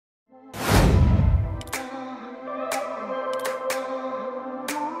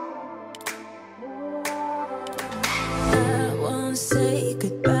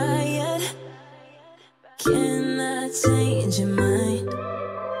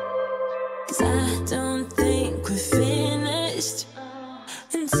trust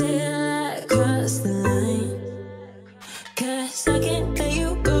until I cross the line. 'Cause I can't let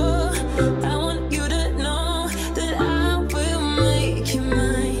you go. I want you to know that I will make you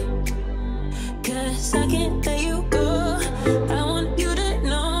mine. 'Cause I can't let you go. I want you to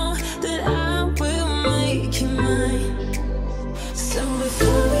know that I will make you mine. So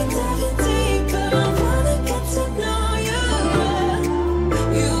before we dive in deeper, I wanna get to know you well,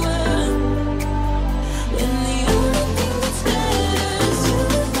 you well. And the only thing that's left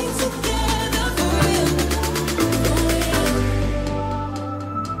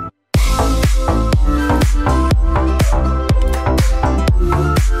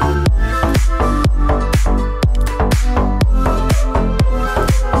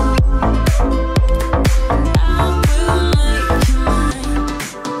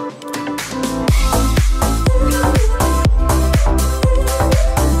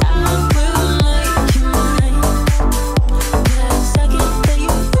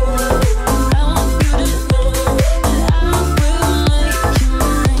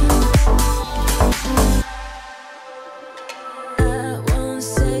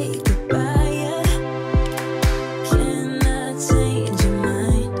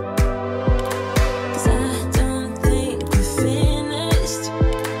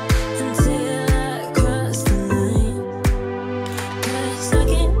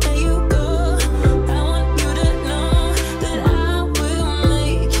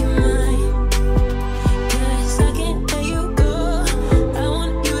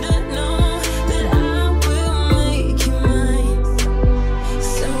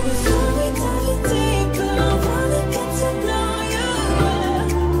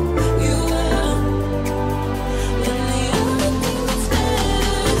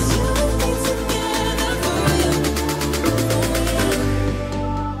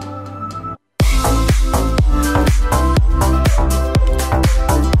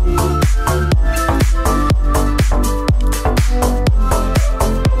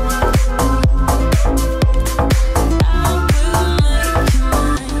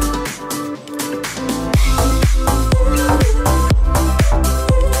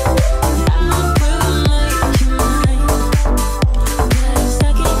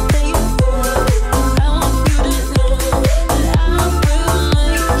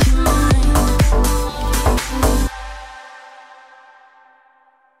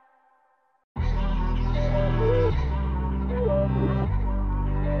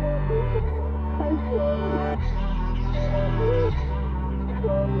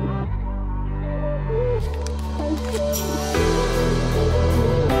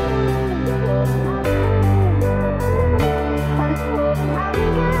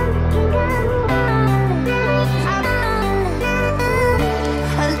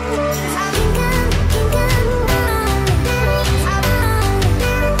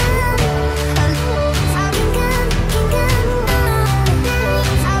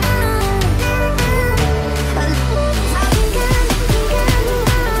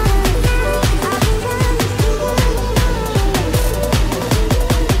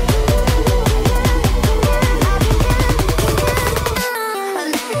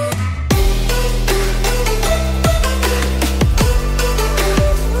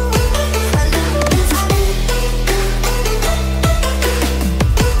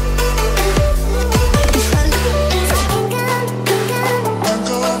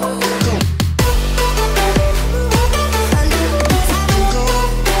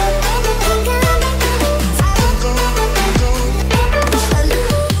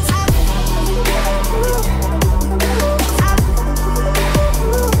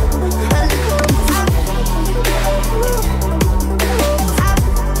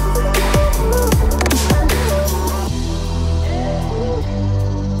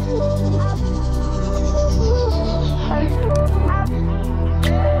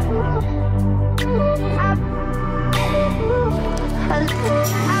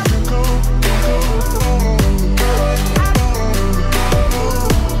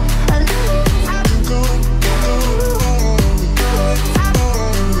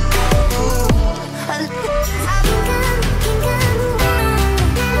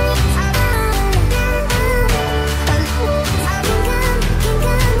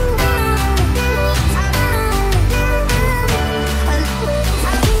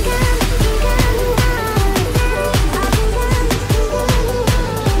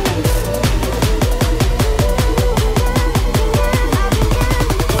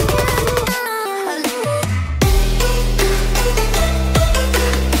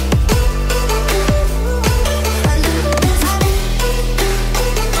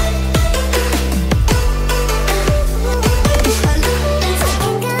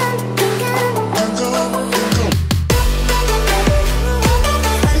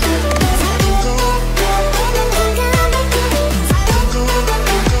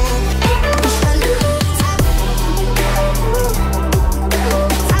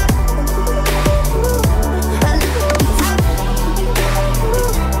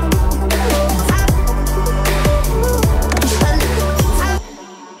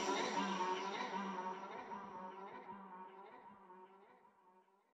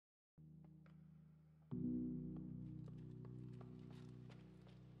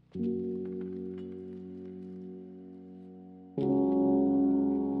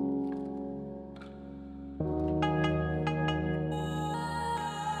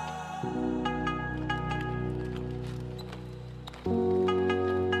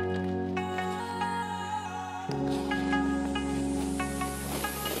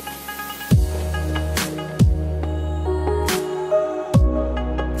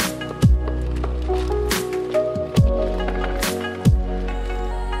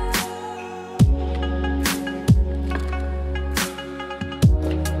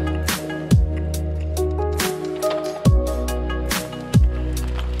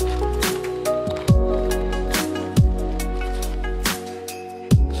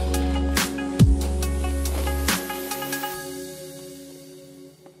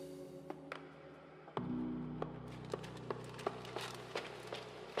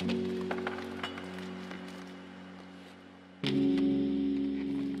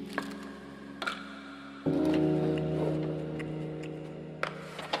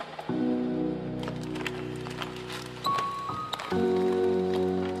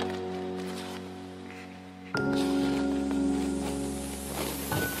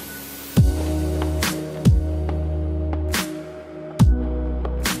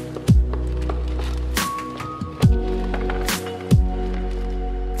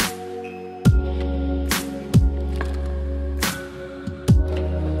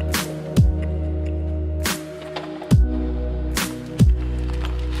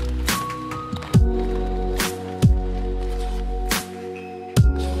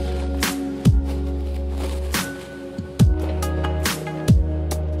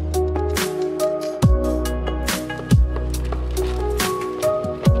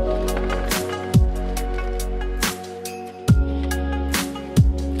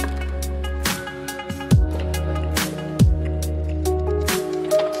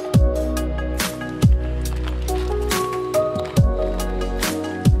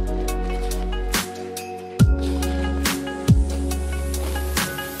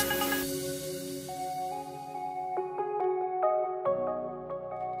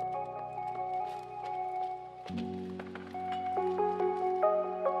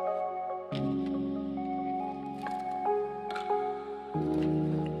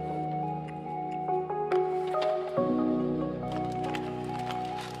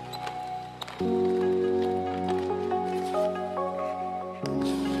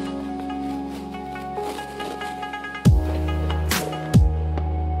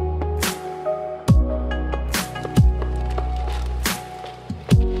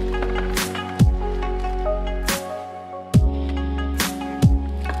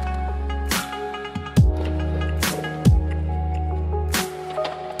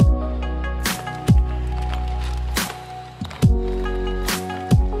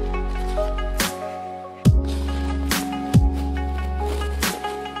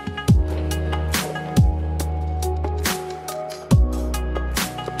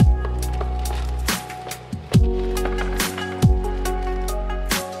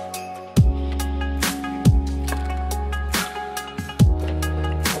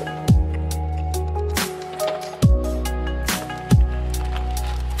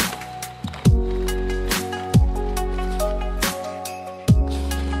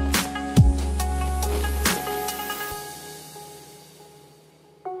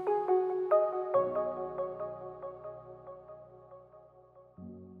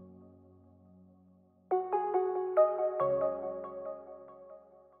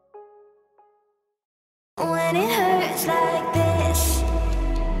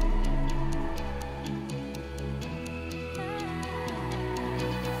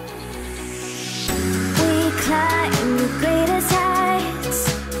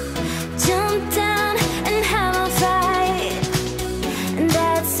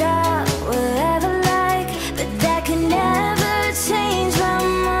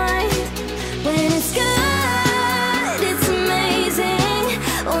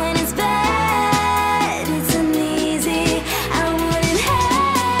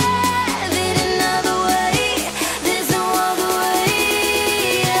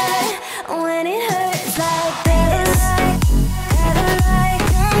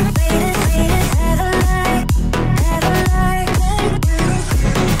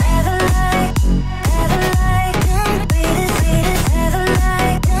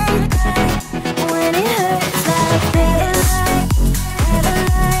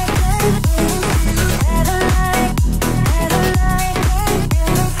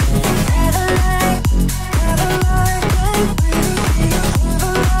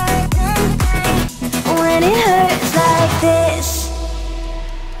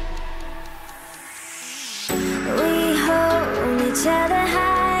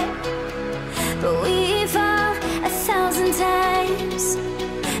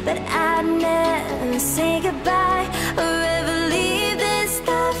say goodbye or ever leave this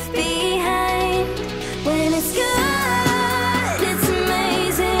stuff behind. When it's good, it's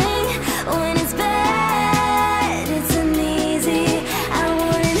amazing. When it's bad, it's uneasy. I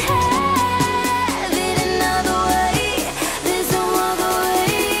wouldn't have it another way. There's no other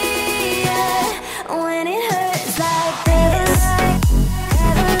way, yeah. When it hurts like this,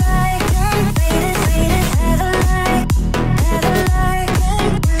 never like, never like, never like, never like,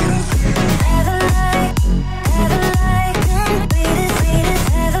 never like,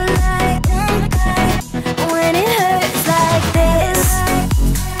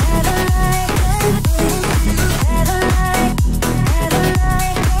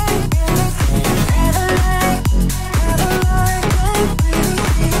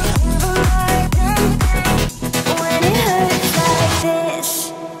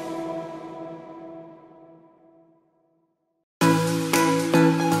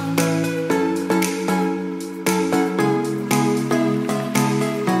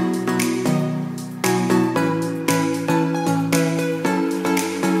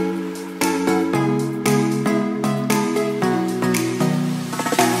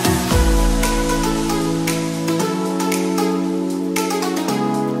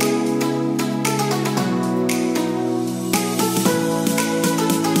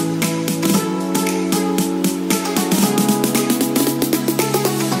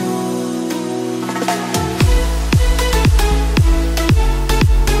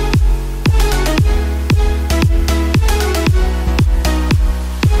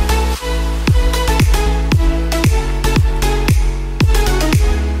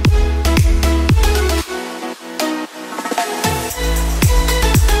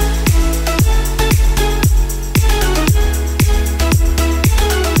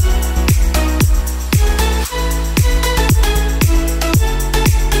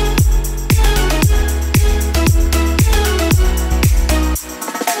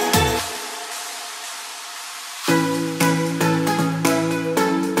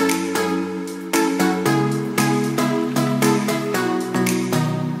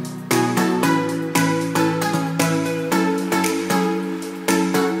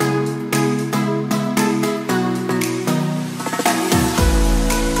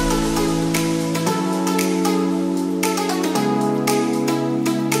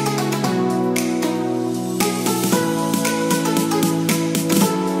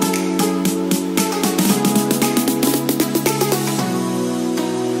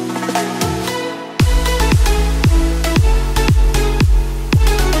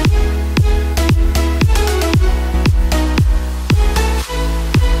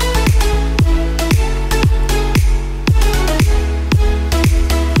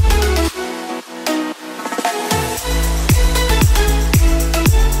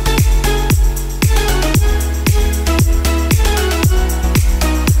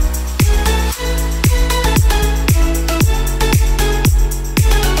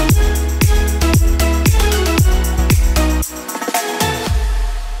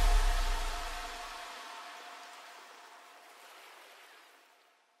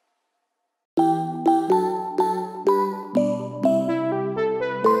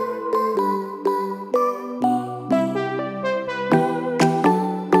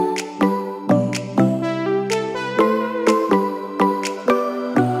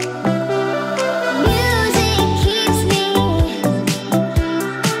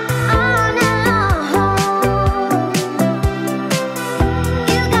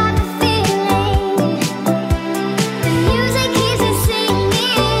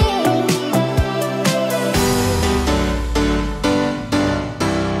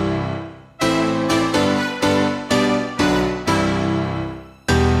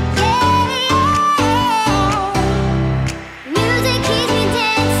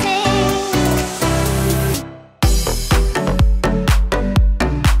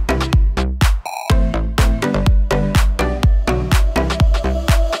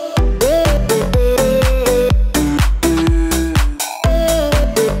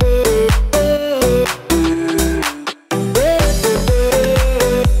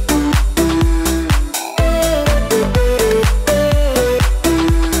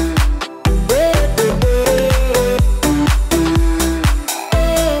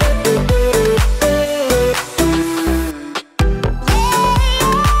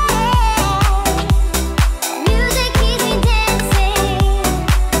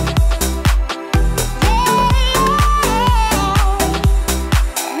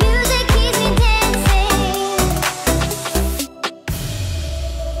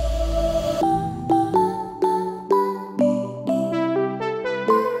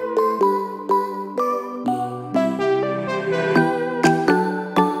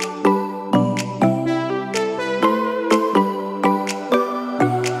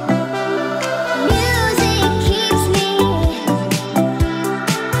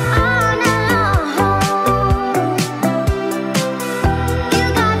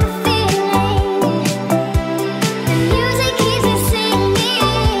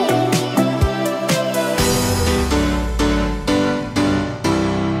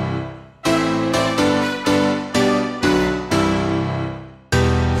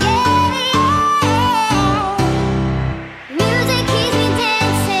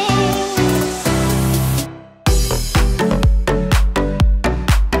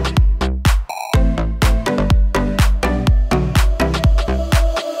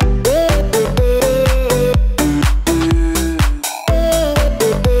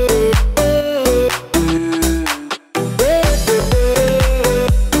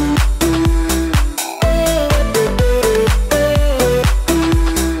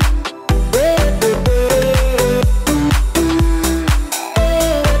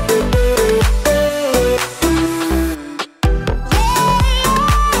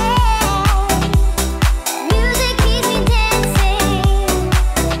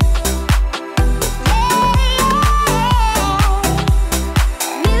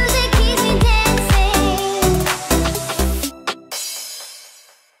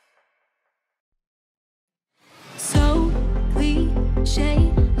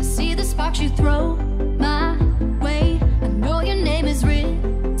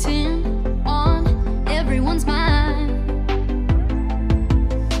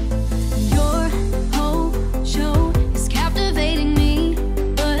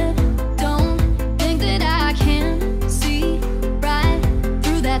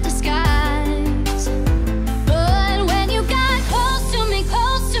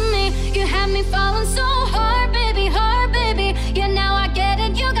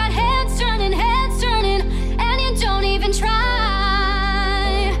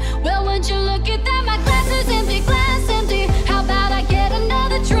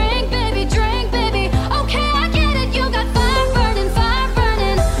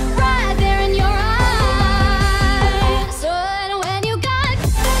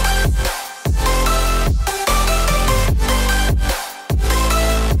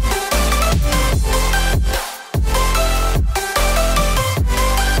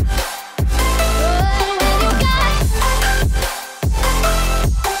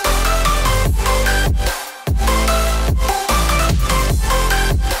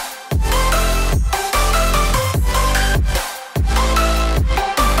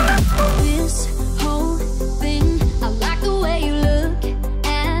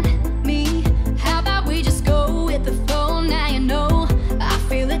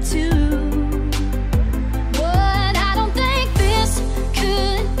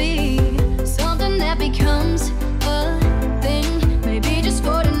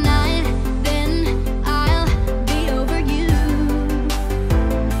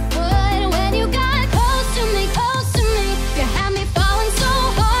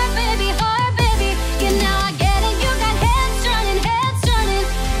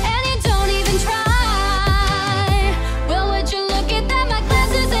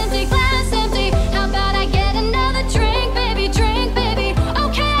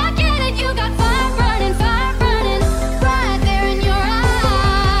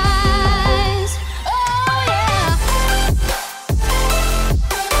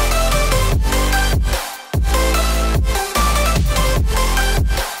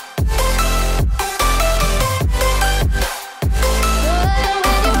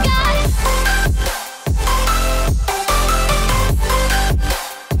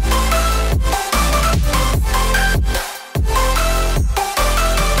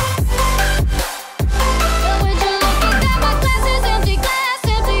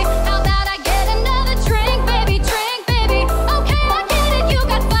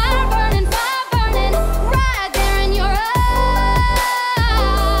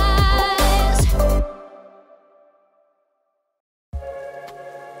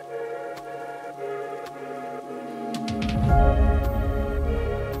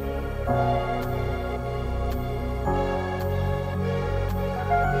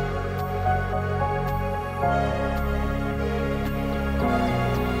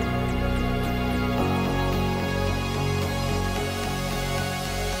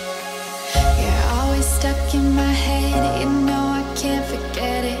 stuck in my head, you know I can't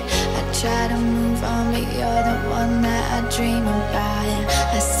forget it. I try to move on, but you're the one that I dream about.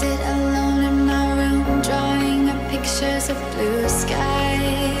 I sit alone in my room, drawing up pictures of blue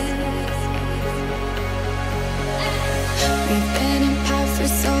skies. We've been apart for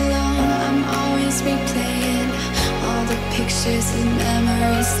so long, I'm always replaying all the pictures and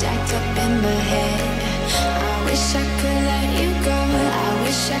memories stacked up in my head. I wish I could let you go, I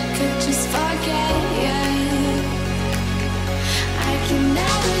wish I could just forget you. I can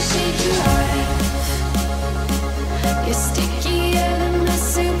never shake you off. You're stickier than my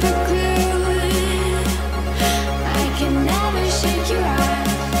super glue. I can never shake you off.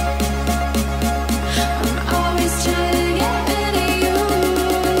 I'm always trying to get rid of you.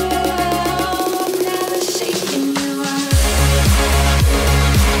 I'm never shaking you off.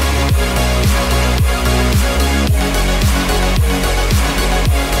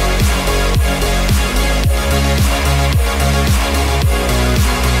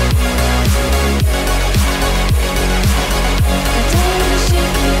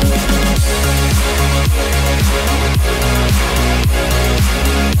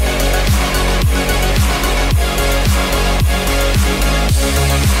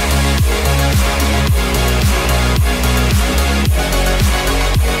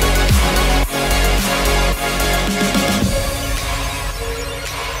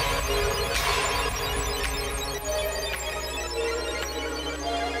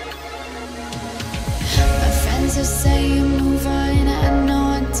 To say you move on, I know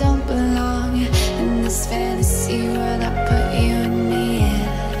I don't belong in this fantasy world I put you and me in.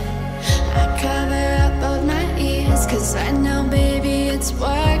 I cover up both my ears, cause I know, baby, it's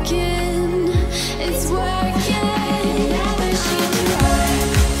working. It's working. Never shake you off.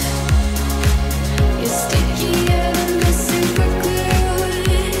 You're stickier than the super glue.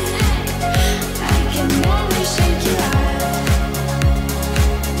 I can never shake you off.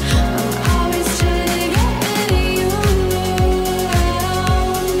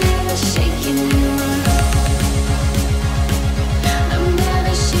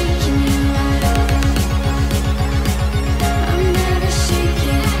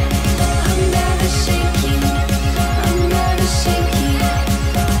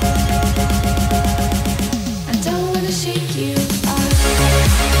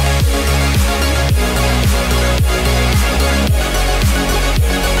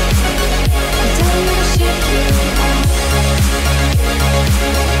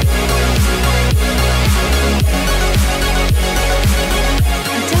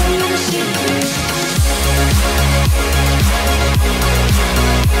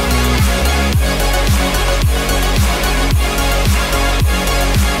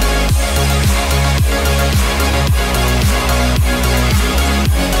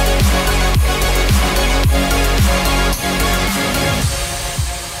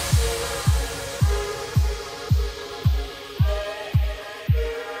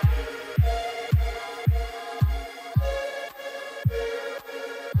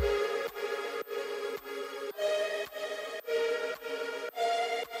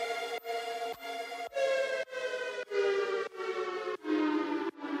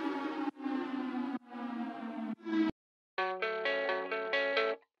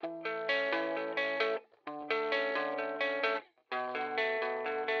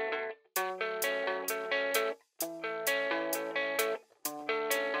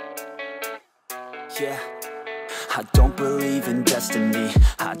 Yeah, I don't believe in destiny,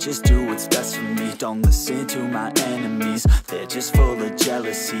 I just do what's best for me. Don't listen to my enemies, they're just full of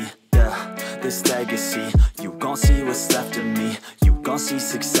jealousy. Yeah, this legacy, you gon' see what's left of me. You gon' see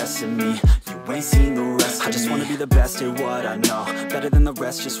success in me, you ain't seen the rest of me. I just wanna be the best at what I know, better than the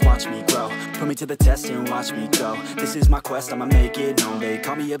rest, just watch me grow. Put me to the test and watch me go. This is my quest, I'ma make it known. They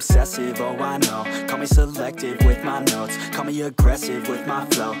call me obsessive, oh I know. Call me selective with my notes, call me aggressive with my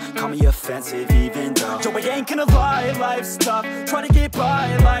flow, call me offensive even though yo, I ain't gonna lie, life's tough. Try to get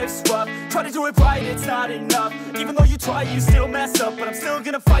by, life's rough. Try to do it right, it's not enough. Even though you try, you still mess up. But I'm still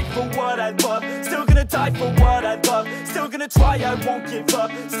gonna fight for what I love, still gonna die for what I love, still gonna try, I won't give up,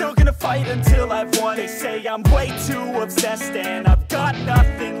 still gonna fight until I've won. They say I'm way too obsessed and I've got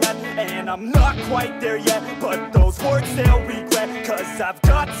nothing left, and I'm not quite there yet, but those words they'll regret, cause I've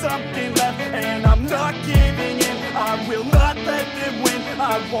got something left and I'm not giving in. I will not let them win,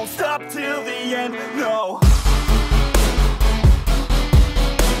 I won't stop till the end, no.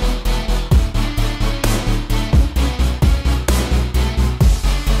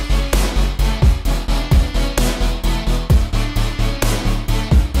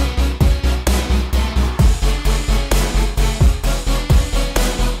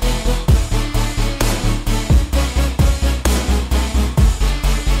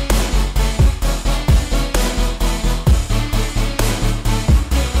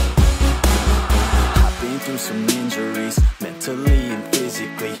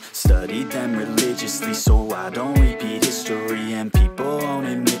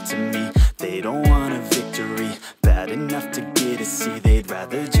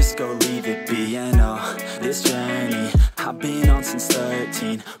 go leave it be. And oh, this journey I've been on since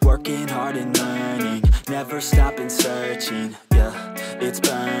 13, working hard and learning, never stopping searching. Yeah, it's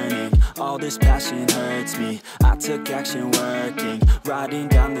burning, all this passion hurts me. I took action working, writing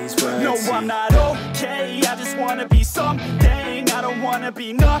down these words. No, I'm not okay, I just wanna be something. I don't wanna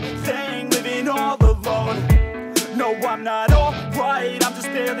be nothing, living all alone. No, I'm not alright, I'm just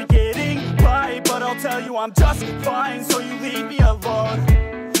barely getting by. But I'll tell you I'm just fine, so you leave me alone.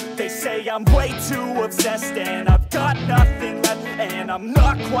 They say I'm way too obsessed and I've got nothing left, and I'm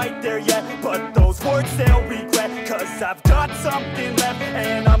not quite there yet, but those words they'll regret. Cause I've got something left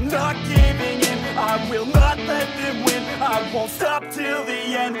and I'm not giving in. I will not let them win, I won't stop till the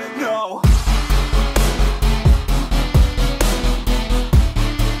end, no.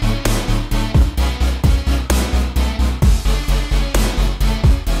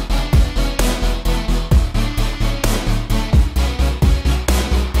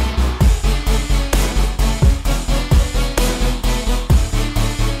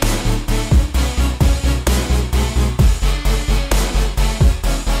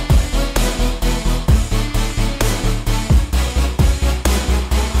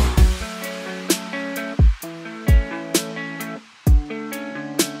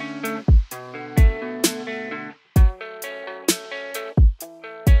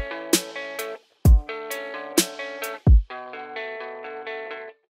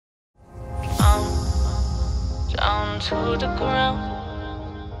 Down to the ground,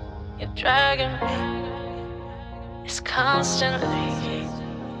 you're dragging me, it's constantly.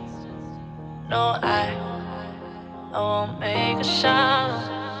 No, I won't make a sound.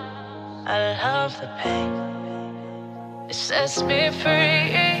 I love the pain, it sets me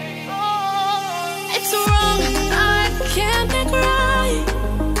free.